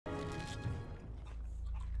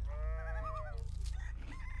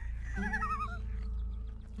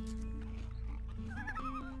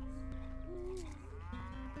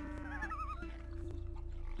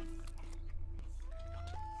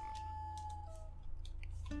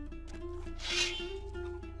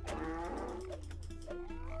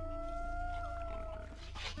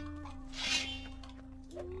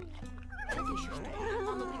Это еще что?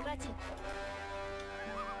 А ну прекрати.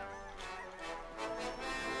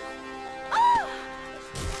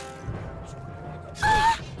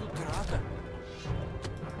 Тут драка.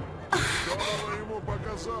 Здорово ему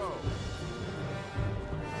показал.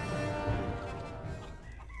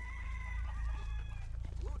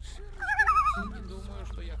 Не думаю,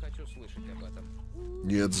 что я хочу слышать об этом.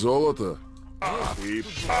 Нет золота? Ты...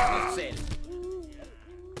 Цель.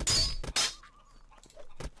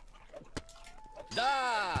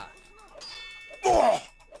 Да!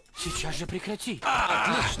 Сейчас же прекрати.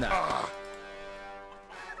 Отлично.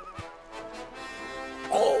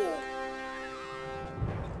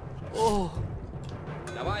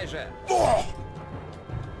 Давай же.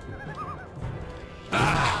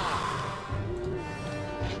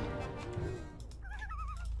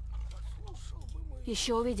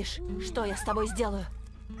 Еще увидишь, что я с тобой сделаю.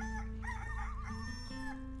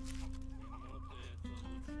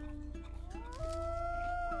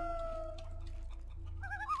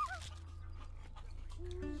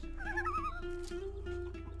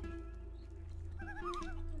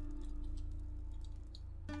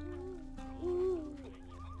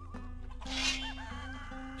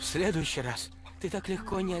 В следующий раз ты так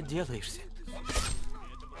легко не отделаешься.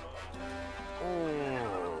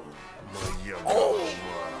 Моя голова.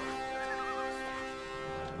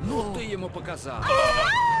 Ну ты ему показал.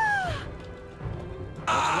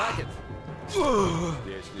 Хватит.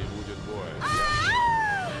 Здесь не будет боя.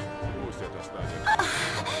 Пусть это станет.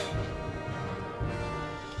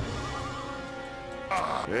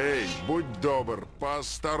 Эй, будь добр,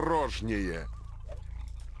 поосторожнее.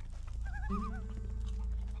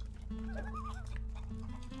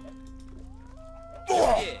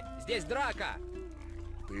 Люди, здесь драка.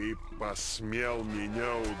 Ты посмел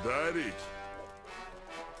меня ударить?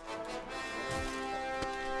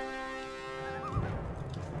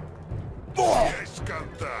 Есть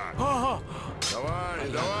контакт! Давай,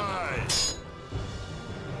 давай!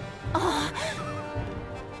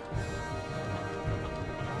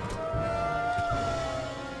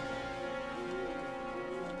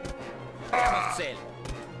 Прямо в цель.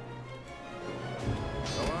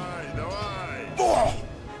 Давай, давай!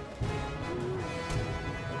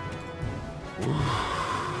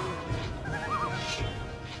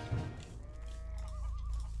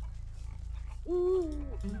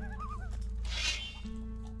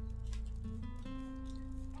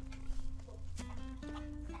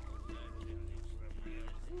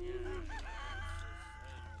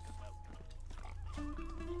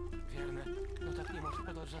 Верно, но так не может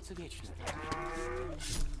продолжаться вечно.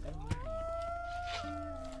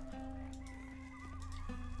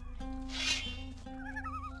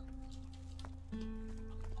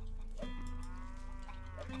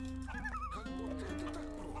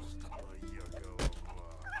 Моя голова.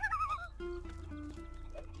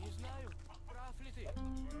 Не знаю, прав ли ты.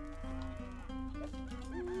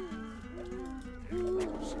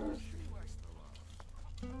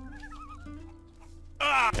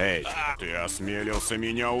 Эй, ты осмелился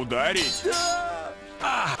меня ударить?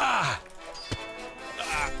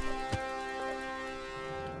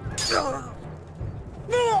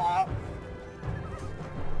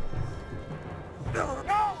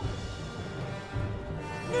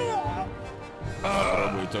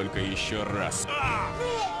 Попробуй только еще раз.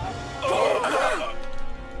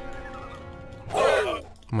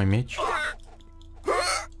 Мой меч.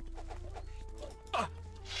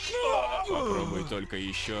 Попробуй только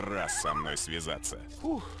еще раз со мной связаться.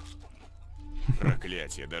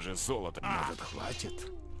 Проклятие, даже золото. Может,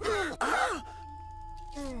 хватит?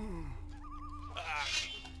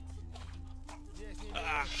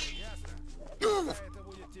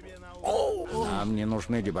 Нам не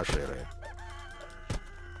нужны дебоширы.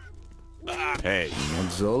 Эй,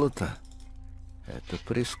 Нет золота? Это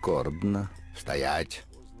прискорбно. Стоять!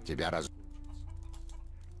 Тебя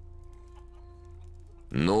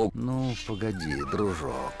Ну, Ну, погоди,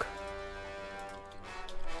 дружок.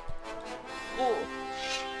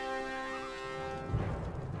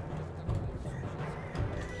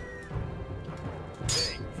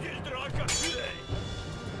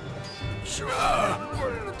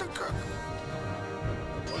 больно-то как.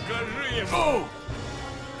 покажи ему!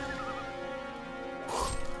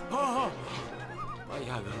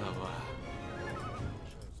 Моя голова.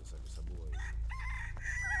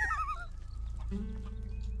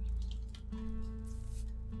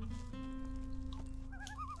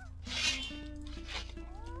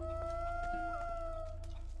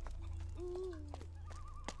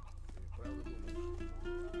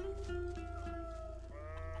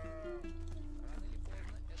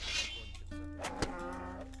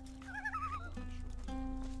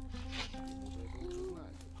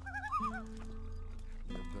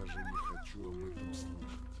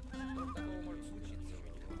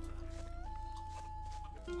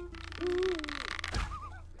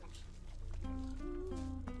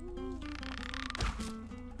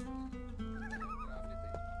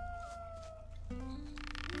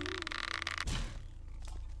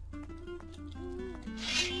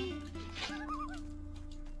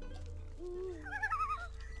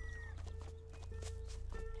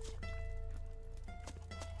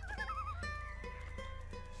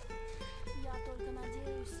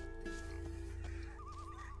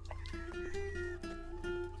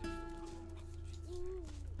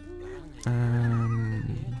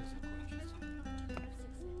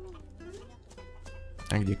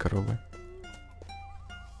 где коровы?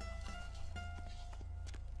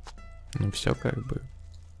 Ну все как бы.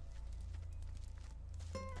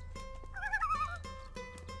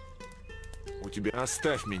 У тебя...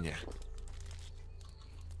 Оставь меня.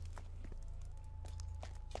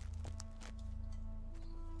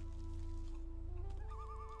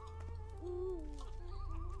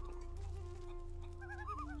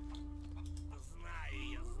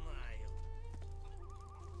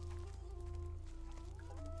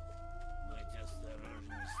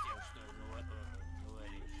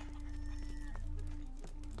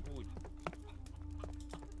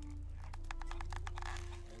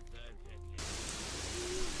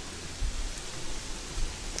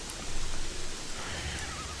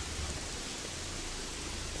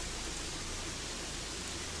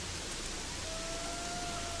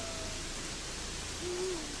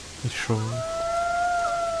 И шо?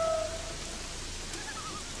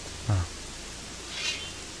 А.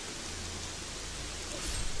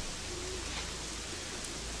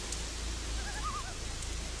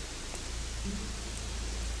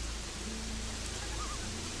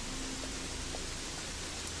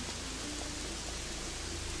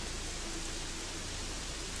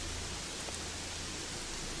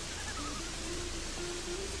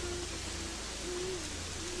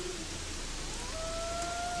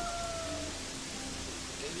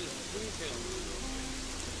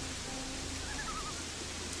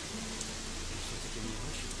 Все-таки мне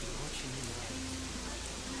очень не нравится.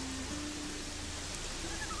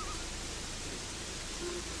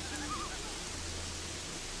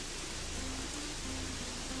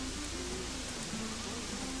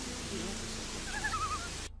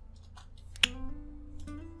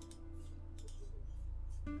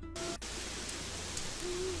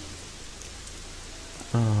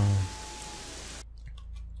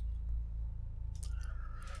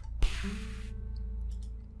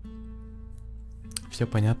 Все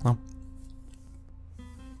понятно.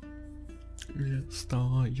 Мне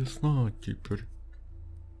стало ясно теперь,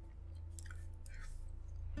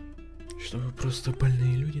 что вы просто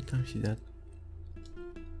больные люди там сидят.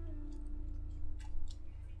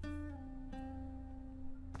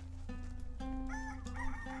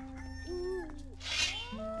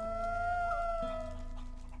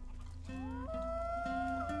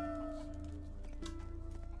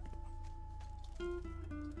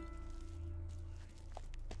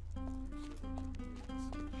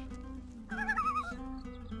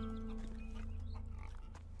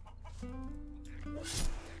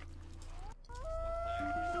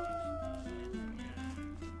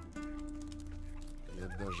 Я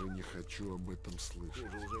даже не хочу об этом слышать.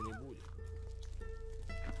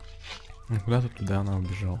 Ну, куда-то туда она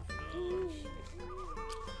убежала.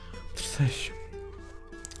 Потрясающе.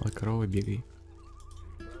 Лакровый бегай.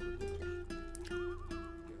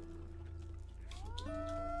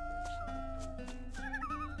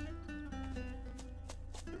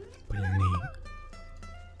 Больные.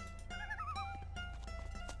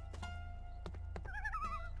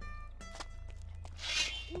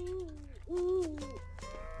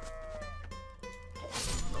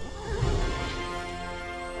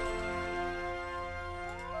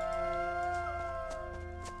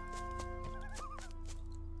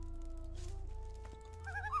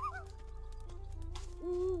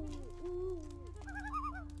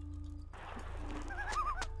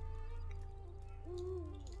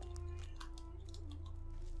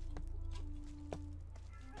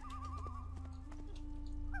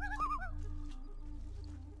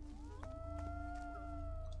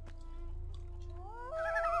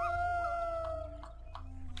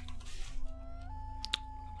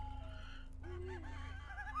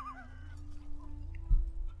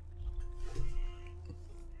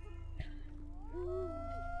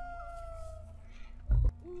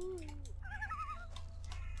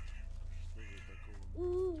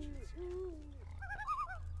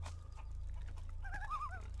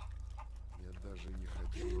 Я даже не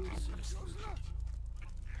хочу об этом слышать.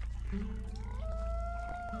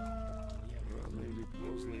 Рано или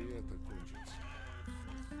поздно и это кончится.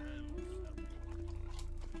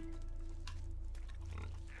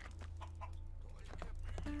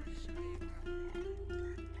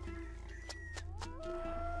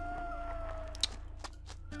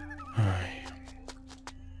 Ай.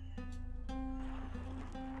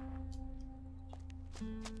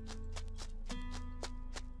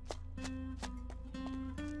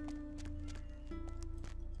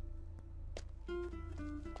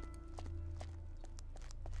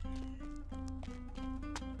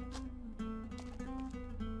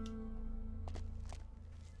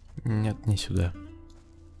 Нет, не сюда.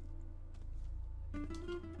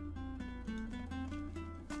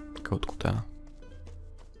 Только вот куда?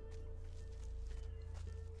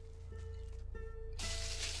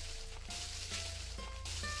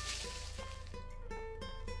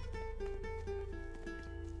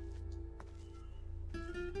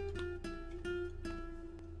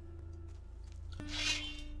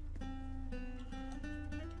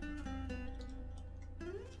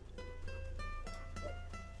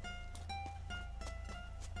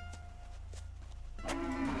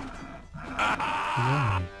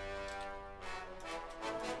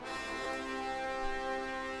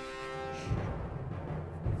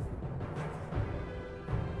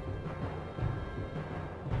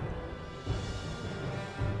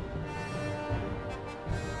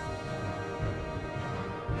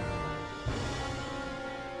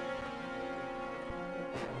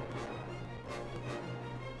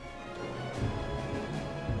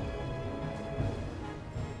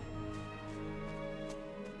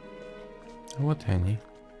 Вот и они.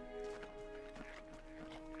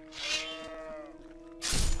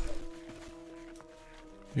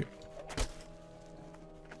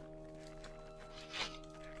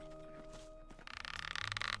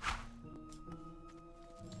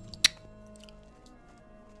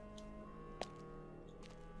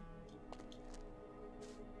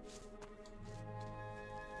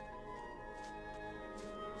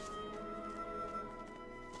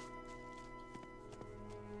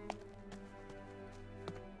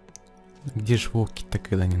 Где ж волки-то,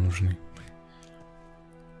 когда не нужны?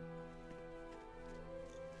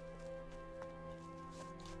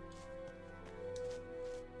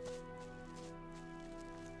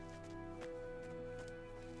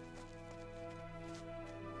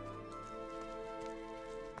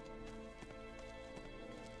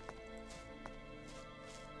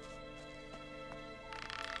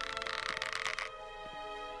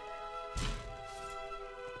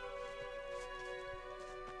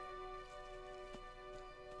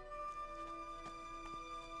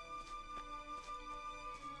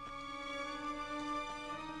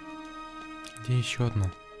 Где еще одна?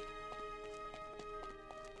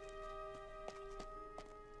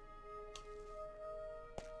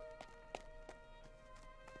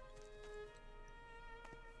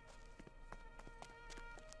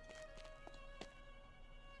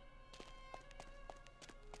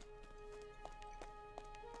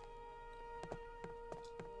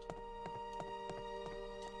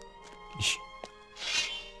 Ищи.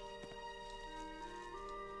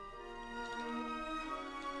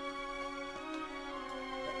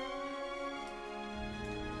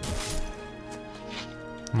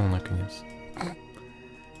 Ну, наконец.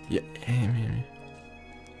 Я...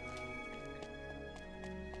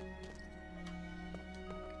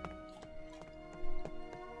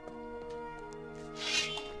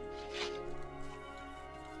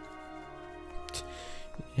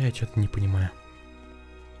 Я что-то не понимаю.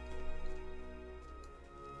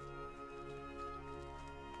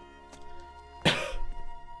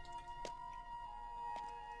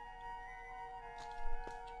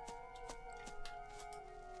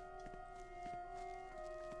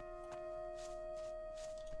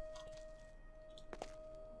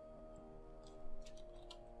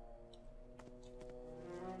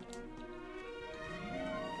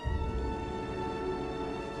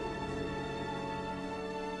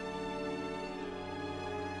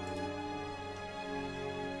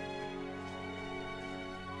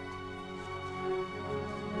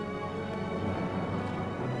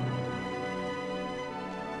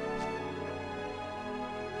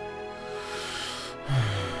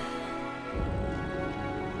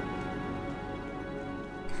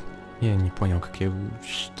 Я не понял,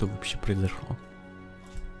 что вообще произошло.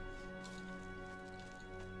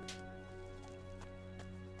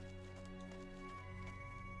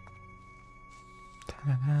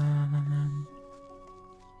 Та-да-дам.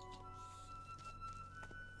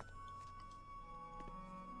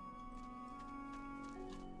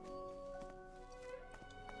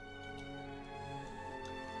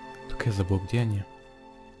 Только я забыл, где они.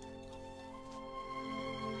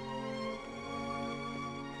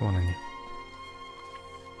 Вон они.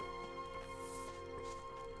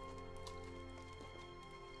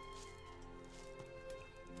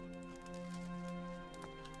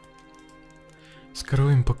 С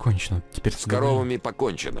коровами покончено. Теперь с коровами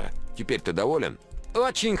покончено. Теперь ты доволен?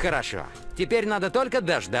 Очень хорошо. Теперь надо только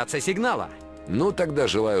дождаться сигнала. Ну тогда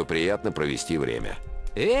желаю приятно провести время.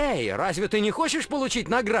 Эй, разве ты не хочешь получить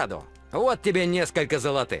награду? Вот тебе несколько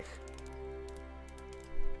золотых.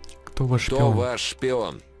 Кто ваш шпион? Кто ваш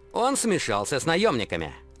шпион? Он смешался с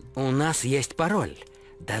наемниками. У нас есть пароль.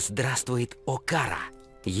 Да здравствует Окара.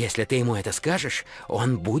 Если ты ему это скажешь,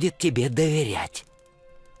 он будет тебе доверять.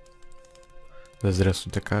 Да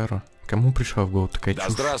здравствуй, Такаро. Кому пришла в голову такая Да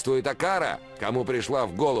чушь? здравствует Акара! Кому пришла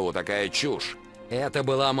в голову такая чушь? Это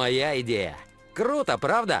была моя идея. Круто,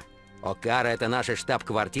 правда? Окара — это наша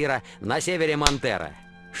штаб-квартира на севере Монтера.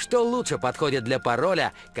 Что лучше подходит для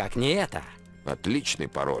пароля, как не это? Отличный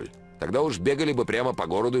пароль. Тогда уж бегали бы прямо по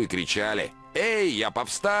городу и кричали: «Эй, я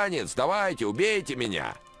повстанец! Давайте, убейте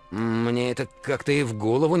меня!» Мне это как-то и в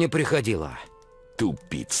голову не приходило.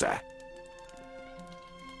 Тупица.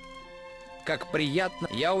 Как приятно.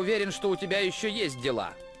 Я уверен, что у тебя еще есть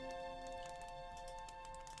дела.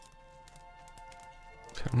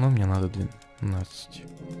 Все равно мне надо 12.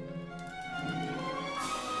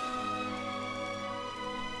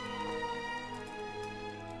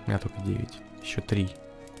 У меня только 9. Еще 3. То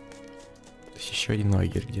есть еще один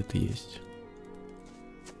лагерь где-то есть.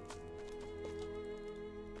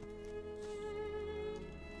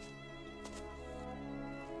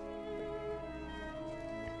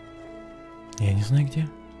 Я не знаю где.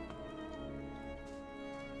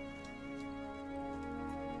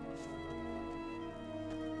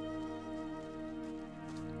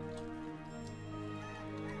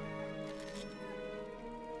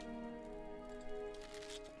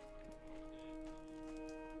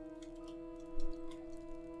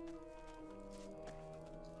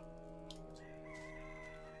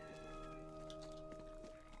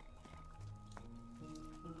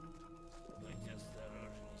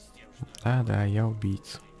 Да, я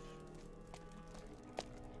убийца.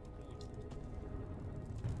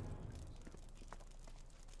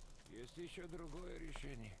 Есть еще другое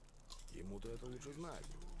решение. Ему-то это лучше знать.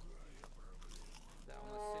 Да, у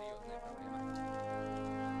нас серьезная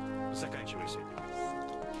проблема. Заканчивай с этим.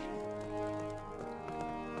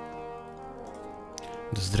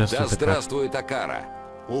 Да здравствуй, Да Такаро. здравствует Акара!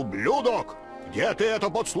 Ублюдок! Где ты это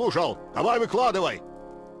подслушал? Давай выкладывай!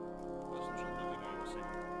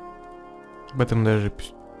 Об этом даже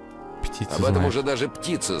птицы Об этом знают. уже даже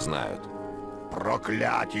птицы знают.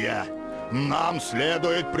 Проклятие! Нам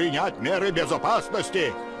следует принять меры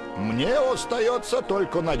безопасности. Мне остается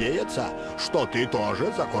только надеяться, что ты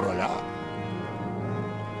тоже за короля.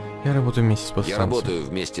 Я работаю вместе с Я повстанцами. работаю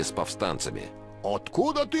вместе с повстанцами.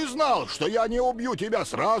 Откуда ты знал, что я не убью тебя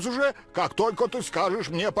сразу же, как только ты скажешь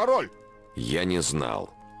мне пароль? Я не знал.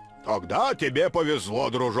 Тогда тебе повезло,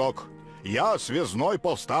 дружок. Я связной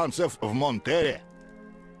повстанцев в Монтере.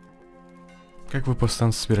 Как вы,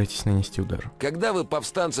 повстанцы, собираетесь нанести удар? Когда вы,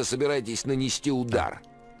 повстанцы, собираетесь нанести удар?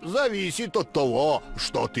 Зависит от того,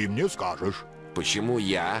 что ты мне скажешь. Почему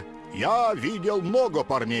я? Я видел много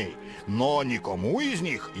парней, но никому из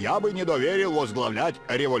них я бы не доверил возглавлять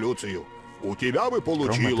революцию. У тебя бы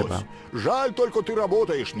получилось. тебя. Жаль, только ты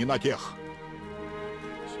работаешь не на тех.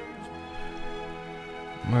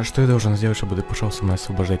 А что я должен сделать, чтобы ты пошел со мной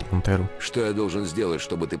освобождать Монтеру? Что я должен сделать,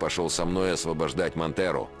 чтобы ты пошел со мной освобождать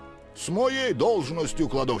Монтеру? С моей должностью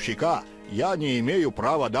кладовщика я не имею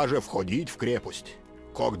права даже входить в крепость.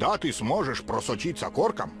 Когда ты сможешь просочиться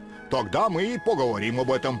корком, тогда мы и поговорим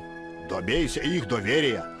об этом. Добейся их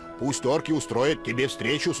доверия. Пусть орки устроят тебе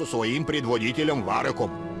встречу со своим предводителем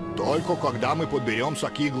Вареком. Только когда мы подберемся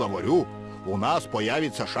к их главарю, у нас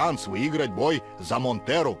появится шанс выиграть бой за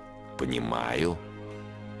Монтеру. Понимаю.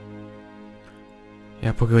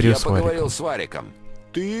 Я поговорил Я с поговорил Вариком. с Вариком.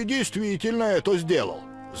 Ты действительно это сделал.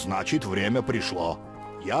 Значит, время пришло.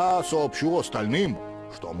 Я сообщу остальным,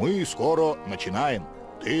 что мы скоро начинаем.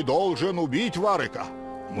 Ты должен убить Варика.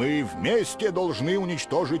 Мы вместе должны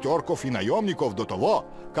уничтожить орков и наемников до того,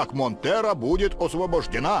 как Монтера будет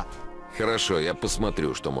освобождена. Хорошо, я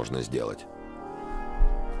посмотрю, что можно сделать.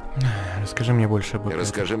 Расскажи мне больше об этом.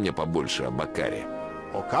 Расскажи мне побольше об Акаре.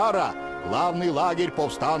 Окара — главный лагерь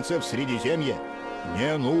повстанцев в Средиземье.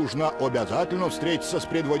 Мне нужно обязательно встретиться с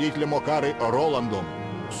предводителем Окары Роландом.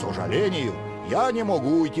 К сожалению, я не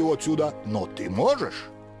могу уйти отсюда, но ты можешь?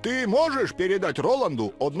 Ты можешь передать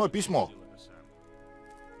Роланду одно письмо?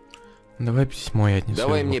 Давай письмо я отнесу.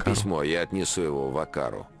 Давай его мне в Акару. письмо, я отнесу его в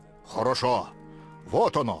Акару. Хорошо.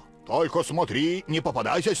 Вот оно. Только смотри, не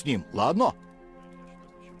попадайся с ним, ладно?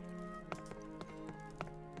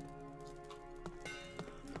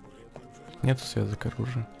 Нету связок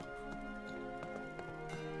оружия.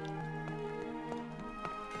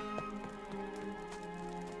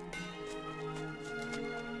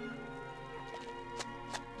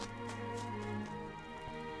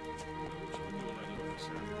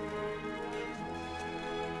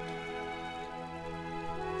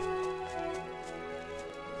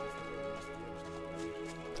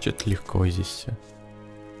 Что-то легко здесь все.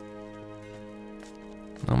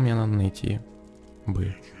 Но мне надо найти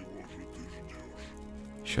бы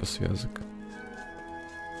еще связок.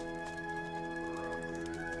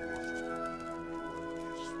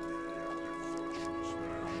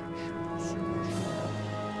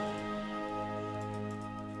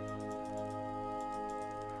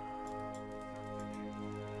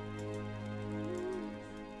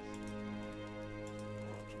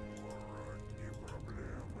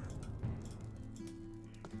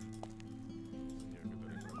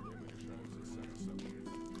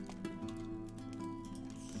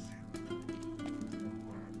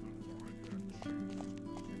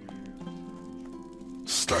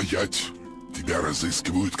 Стоять! Тебя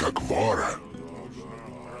разыскивают как вора.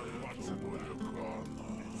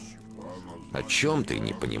 О чем ты,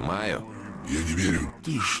 не понимаю? Я не верю.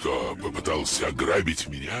 Ты что, попытался ограбить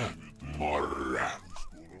меня, Морра?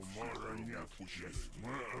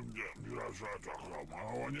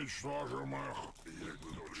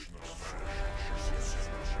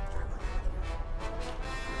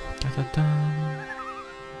 Та-та-та.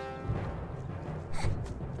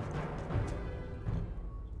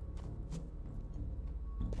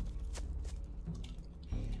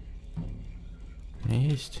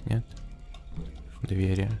 Есть, нет?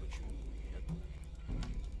 Двери.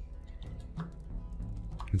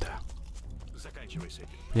 Да.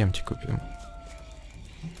 Пойдемте купим.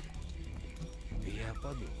 Я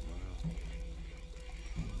подумал.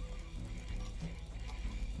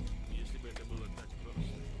 Если бы это было так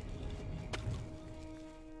просто.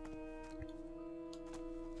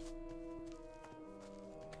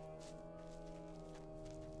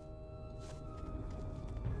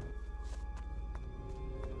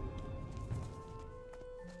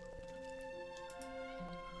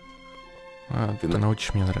 Ты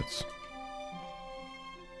научишь меня драться.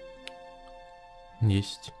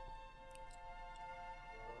 Есть.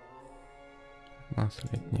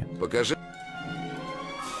 15 лет нет. Покажи.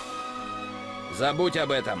 Забудь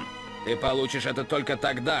об этом. Ты получишь это только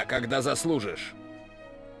тогда, когда заслужишь.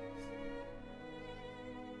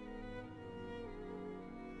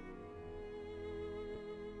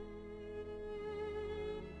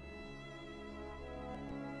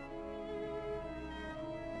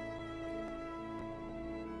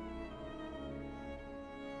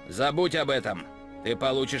 Забудь об этом. Ты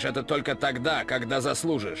получишь это только тогда, когда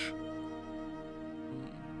заслужишь.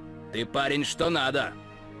 Ты парень, что надо.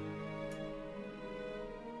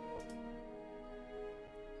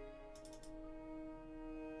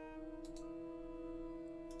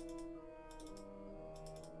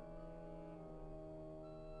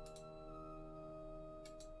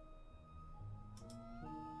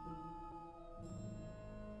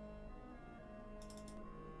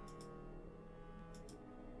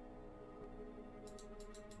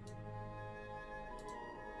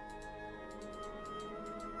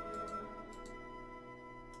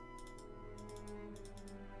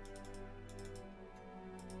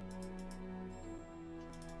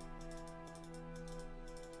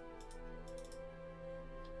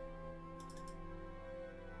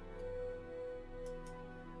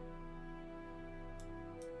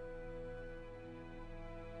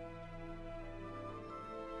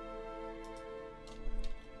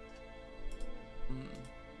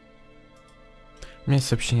 У меня есть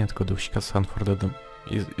сообщение от кладовщика Санфорда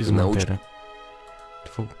из Науч- Монтеры.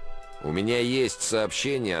 Фу. У меня есть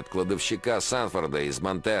сообщение от кладовщика Санфорда из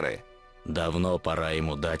Монтеры. Давно пора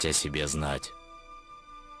ему дать о себе знать.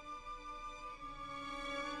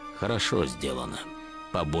 Хорошо сделано.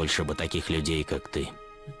 Побольше бы таких людей, как ты.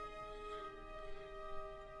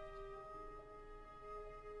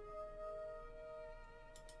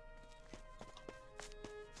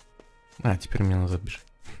 А, теперь мне надо бежать.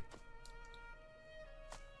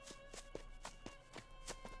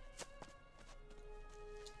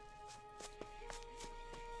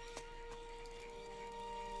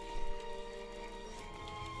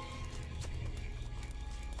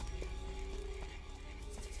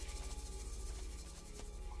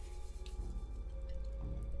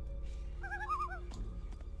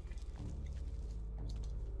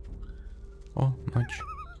 О, ночь.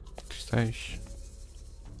 Потрясающе.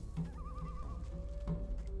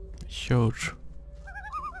 Еще лучше.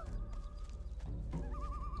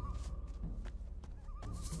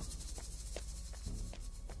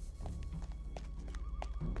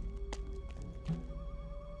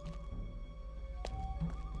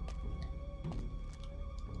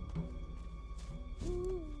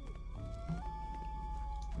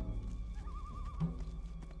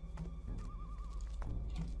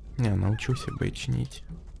 Не, научился бы чинить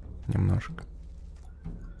немножко.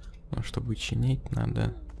 Но чтобы чинить,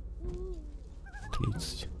 надо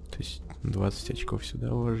 30. То есть 20 очков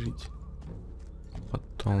сюда вложить.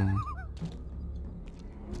 Потом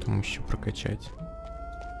еще прокачать.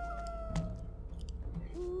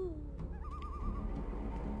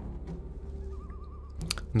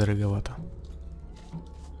 Дороговато.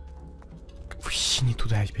 Вообще не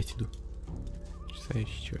туда опять иду.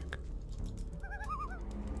 Потрясающий человек.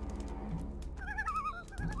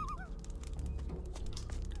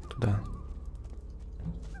 Туда.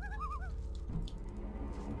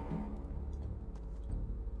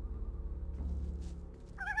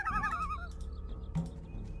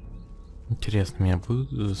 Интересно, меня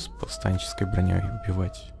будут с повстанческой броней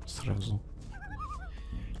убивать сразу?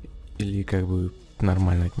 Или как бы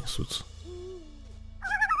нормально отнесутся.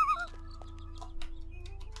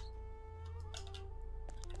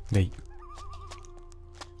 Дай.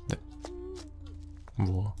 Да.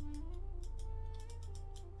 Во.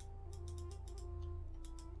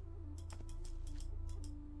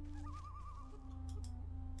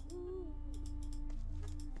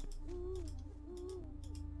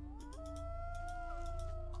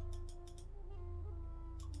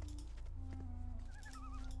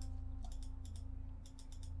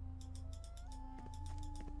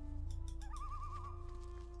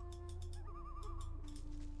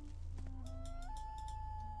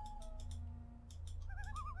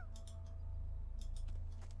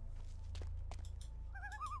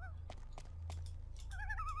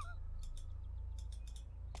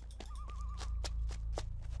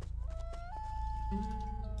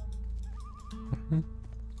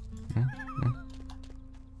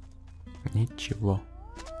 Ничего.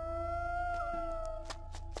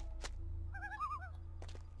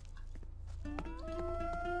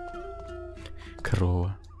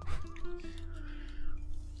 Корова.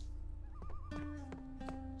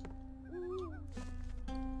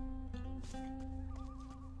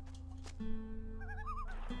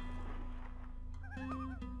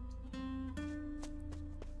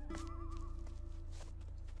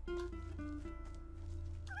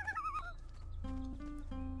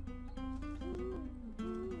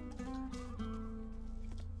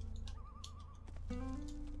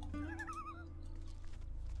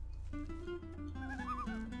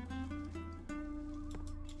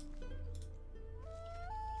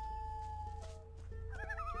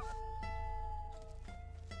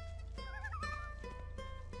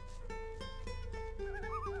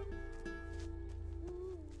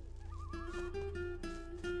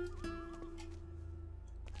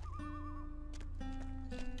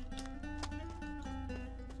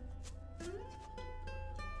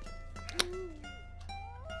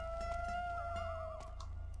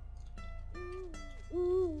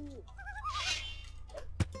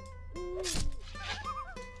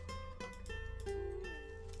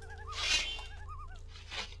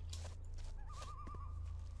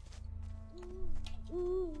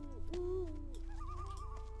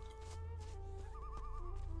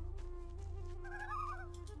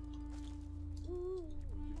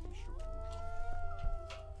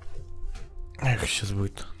 Эх, сейчас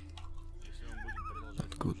будет.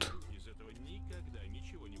 Good.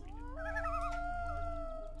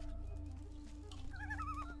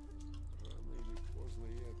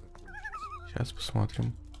 Сейчас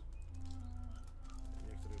посмотрим.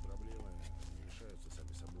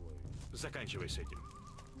 Заканчивай с этим.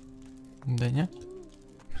 Да нет.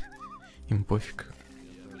 Им пофиг.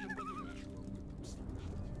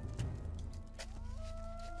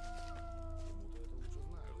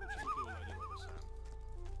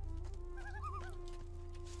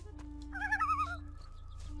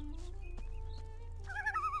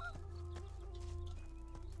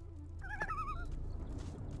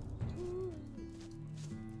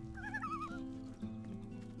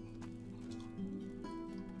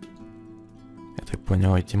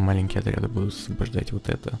 Понял, эти маленькие отряды будут освобождать вот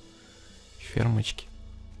это фермочки.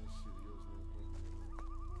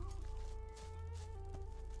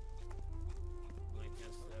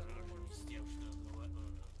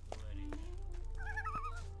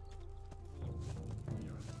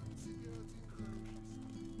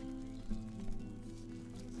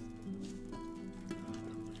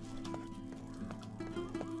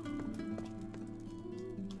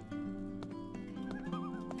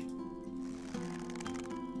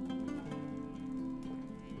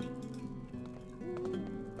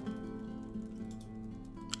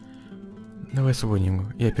 Давай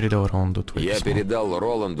сводим. Я передал Роланду твое письмо. Я передал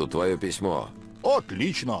Роланду твое письмо.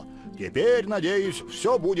 Отлично. Теперь, надеюсь,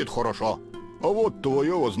 все будет хорошо. А вот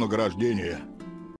твое вознаграждение.